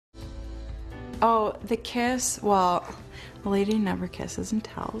Oh, the kiss, well, a lady never kisses and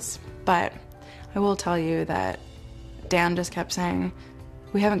tells, but I will tell you that Dan just kept saying,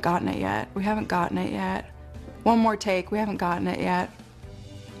 we haven't gotten it yet, we haven't gotten it yet. One more take, we haven't gotten it yet.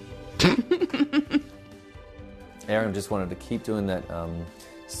 Erin just wanted to keep doing that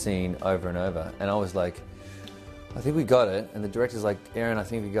scene over and over, and I was like, I think we got it, and the director's like, Erin, I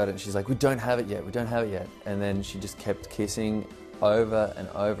think we got it, and she's like, we don't have it yet, we don't have it yet. And then she just kept kissing over and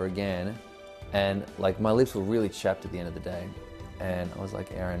over again, and like my lips were really chapped at the end of the day, and I was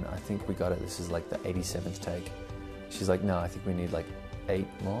like, Erin, I think we got it, this is like the 87th take. She's like, no, I think we need like 8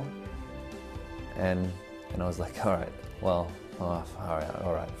 more. And I was like, all right, well, all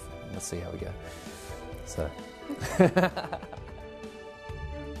right, let's see how we go. So